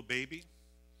rainbow baby?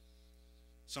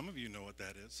 Some of you know what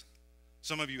that is.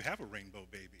 Some of you have a rainbow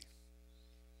baby.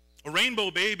 A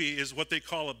rainbow baby is what they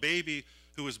call a baby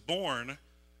who is born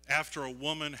after a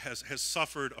woman has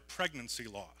suffered a pregnancy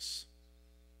loss.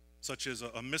 such as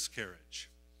a miscarriage.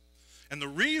 And the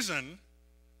reason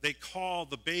they call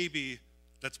the baby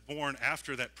that's born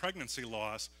after that pregnancy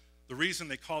loss, the reason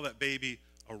they call that baby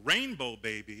a rainbow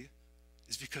baby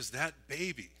is because that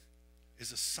baby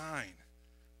is a sign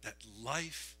that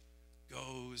life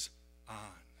goes on.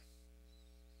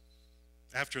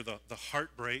 After the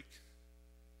heartbreak,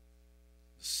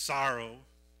 the sorrow,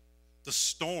 the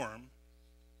storm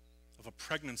of a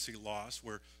pregnancy loss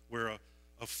where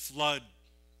a flood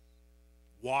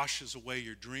washes away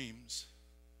your dreams,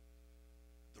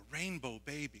 the rainbow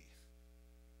baby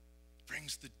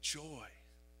brings the joy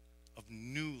of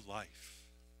new life.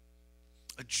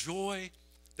 A joy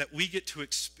that we get to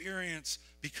experience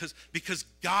because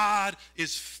God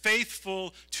is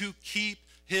faithful to keep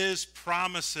his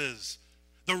promises.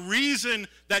 The reason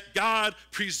that God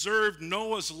preserved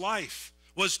Noah's life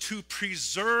was to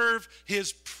preserve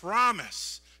his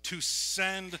promise to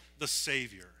send the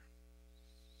Savior.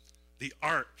 The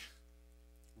ark,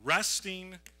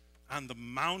 resting on the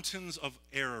mountains of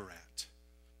Ararat,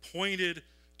 pointed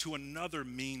to another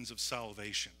means of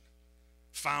salvation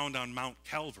found on Mount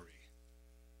Calvary,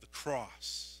 the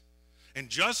cross. And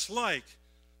just like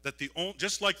the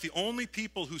only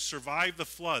people who survived the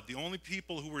flood, the only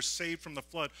people who were saved from the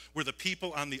flood were the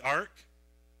people on the ark,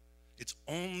 it's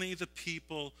only the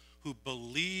people who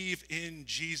believe in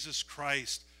Jesus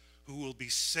Christ who will be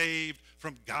saved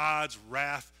from God's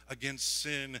wrath against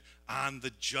sin on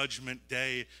the judgment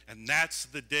day. And that's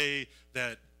the day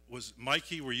that was,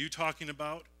 Mikey, were you talking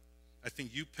about? I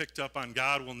think you picked up on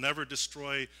God will never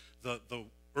destroy the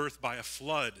earth by a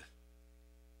flood,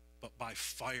 but by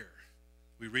fire.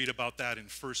 We read about that in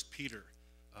 1 Peter,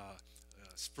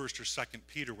 1st or 2nd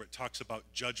Peter, where it talks about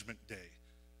judgment day.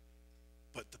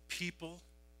 But the people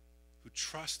who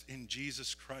trust in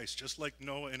Jesus Christ, just like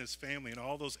Noah and his family and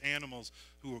all those animals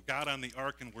who got on the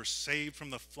ark and were saved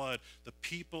from the flood, the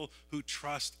people who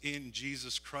trust in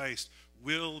Jesus Christ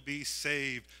will be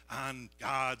saved on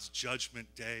God's judgment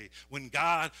day. When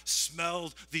God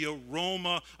smelled the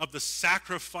aroma of the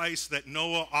sacrifice that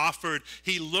Noah offered,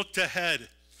 he looked ahead.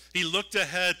 He looked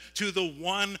ahead to the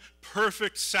one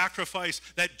perfect sacrifice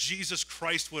that Jesus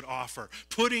Christ would offer,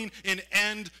 putting an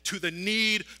end to the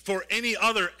need for any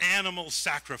other animal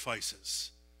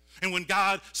sacrifices. And when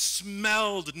God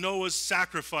smelled Noah's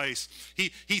sacrifice,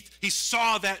 he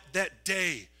saw that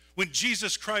day when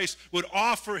Jesus Christ would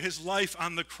offer his life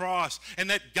on the cross, and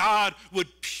that God would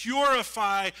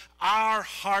purify our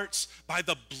hearts by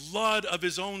the blood of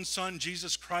his own Son,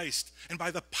 Jesus Christ, and by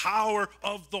the power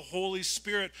of the Holy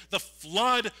Spirit. The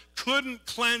flood couldn't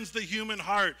cleanse the human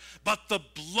heart, but the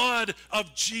blood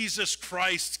of Jesus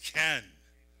Christ can.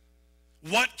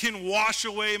 What can wash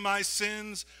away my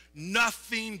sins?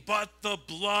 Nothing but the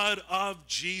blood of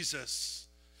Jesus.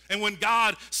 And when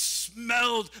God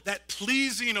smelled that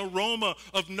pleasing aroma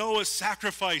of Noah's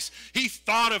sacrifice, he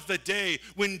thought of the day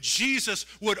when Jesus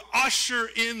would usher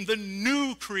in the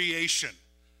new creation,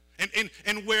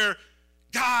 and where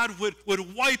God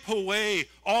would wipe away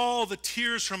all the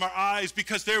tears from our eyes,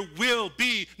 because there will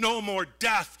be no more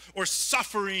death or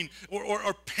suffering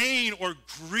or pain or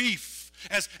grief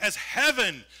as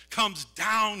heaven comes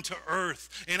down to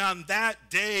earth. And on that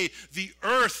day, the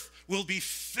earth will be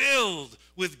filled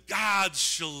with God's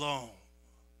shalom.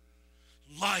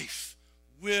 Life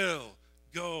will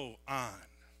go on.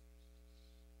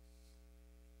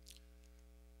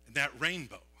 And that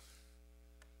rainbow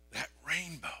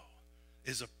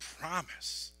is a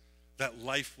promise that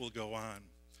life will go on.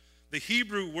 The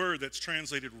Hebrew word that's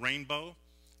translated rainbow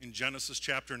in Genesis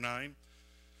chapter 9,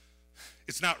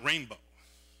 it's not rainbow.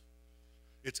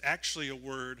 It's actually a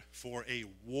word for a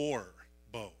war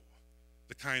bow,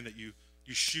 the kind that you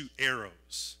shoot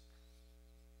arrows.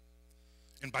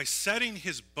 And by setting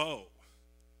his bow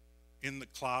in the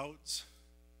clouds,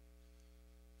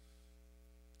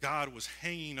 God was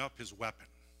hanging up his weapon,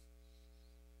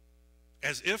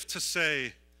 as if to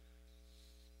say,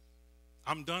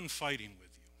 I'm done fighting with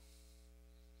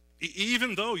you.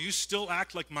 Even though you still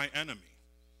act like my enemy,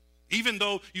 even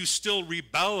though you still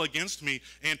rebel against me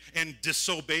and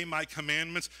disobey my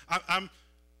commandments, I'm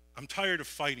tired of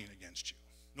fighting against you.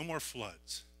 No more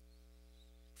floods.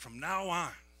 From now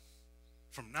on,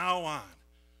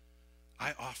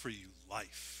 I offer you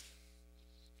life.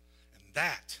 And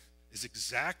that is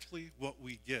exactly what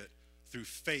we get through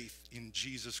faith in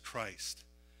Jesus Christ.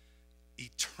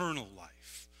 Eternal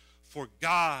life. For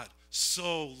God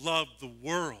so loved the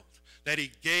world that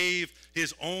he gave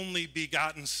his only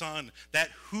begotten Son, that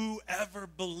whoever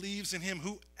believes in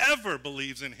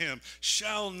him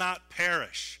shall not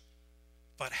perish,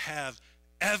 but have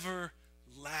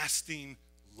everlasting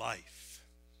life.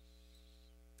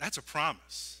 That's a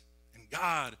promise. And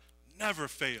God never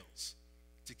fails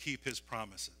to keep his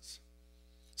promises.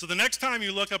 So the next time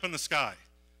you look up in the sky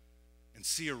and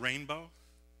see a rainbow,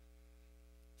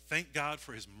 thank God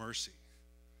for his mercy.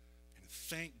 And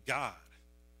thank God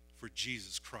for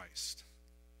Jesus Christ.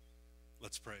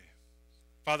 Let's pray.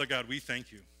 Father God, we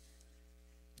thank you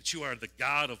that you are the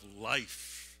God of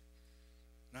life,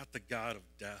 not the God of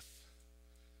death.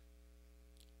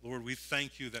 Lord, we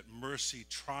thank you that mercy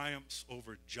triumphs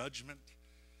over judgment,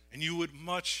 and you would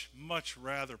much, much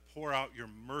rather pour out your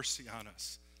mercy on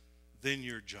us than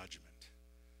your judgment.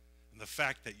 And the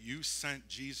fact that you sent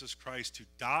Jesus Christ to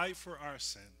die for our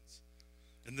sins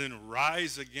and then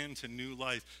rise again to new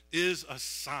life is a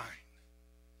sign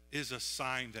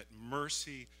that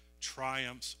mercy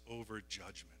triumphs over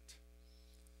judgment.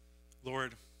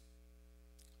 Lord,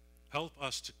 help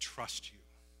us to trust you,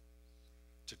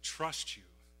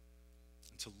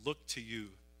 and to look to you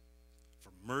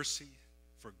for mercy,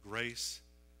 for grace,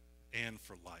 and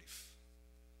for life.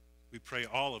 We pray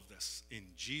all of this in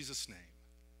Jesus' name.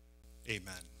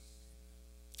 Amen.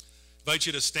 I invite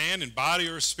you to stand in body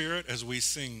or spirit as we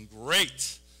sing,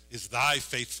 "Great is thy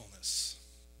faithfulness."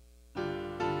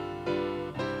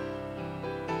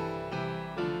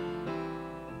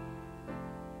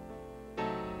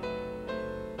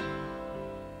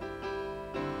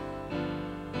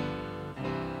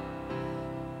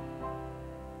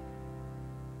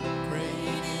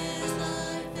 Great is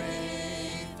thy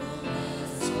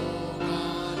faithfulness, O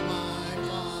God, my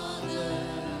Father.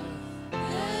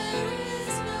 There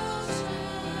is no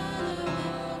shadow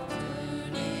of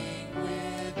turning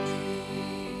with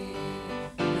thee.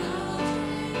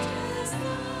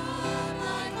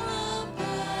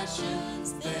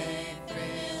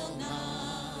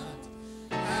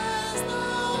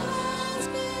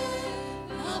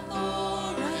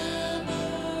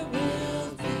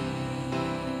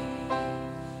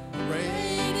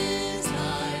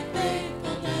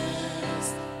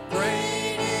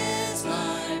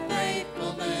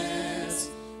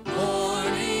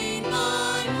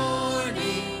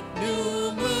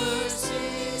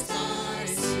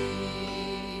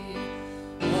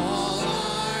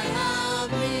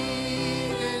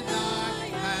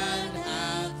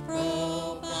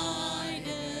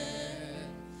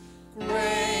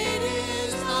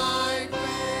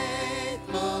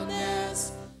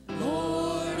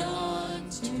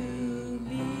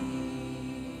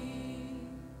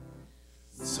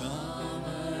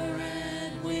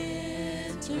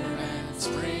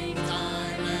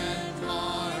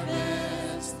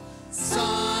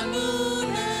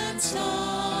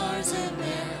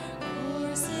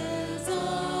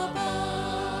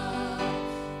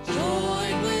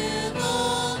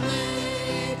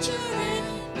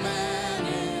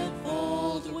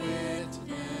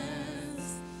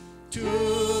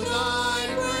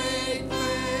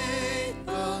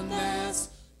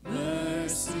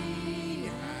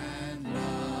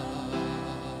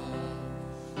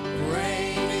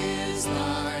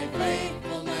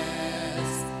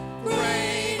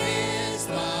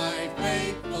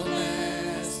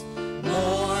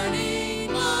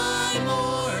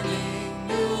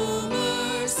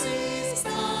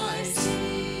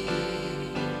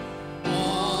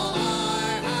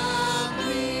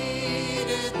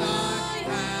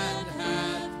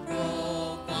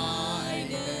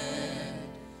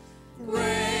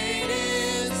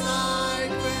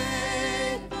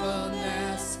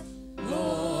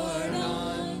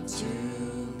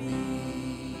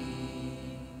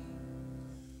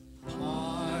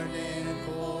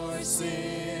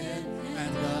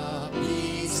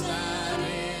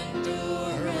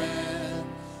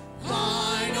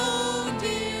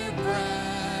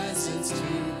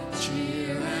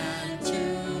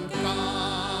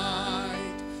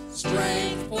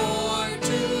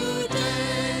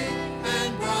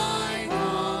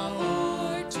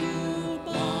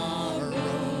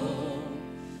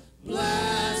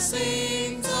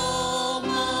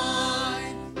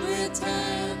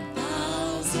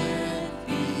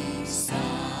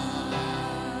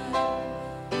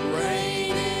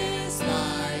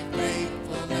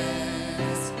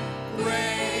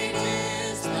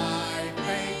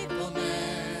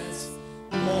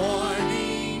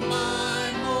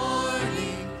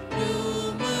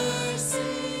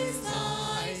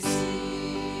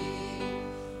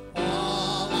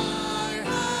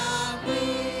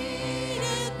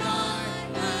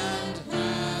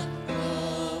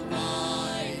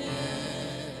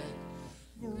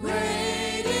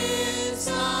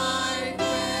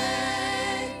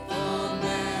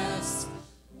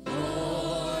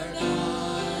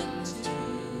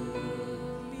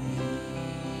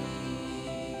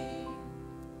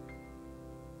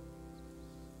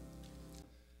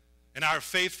 And our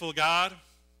faithful God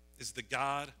is the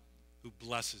God who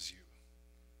blesses you.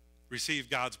 Receive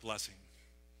God's blessing.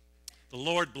 The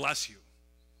Lord bless you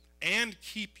and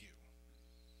keep you.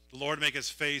 The Lord make his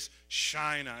face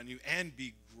shine on you and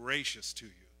be gracious to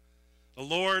you. The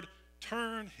Lord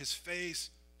turn his face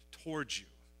towards you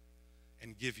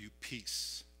and give you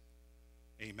peace.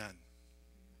 Amen.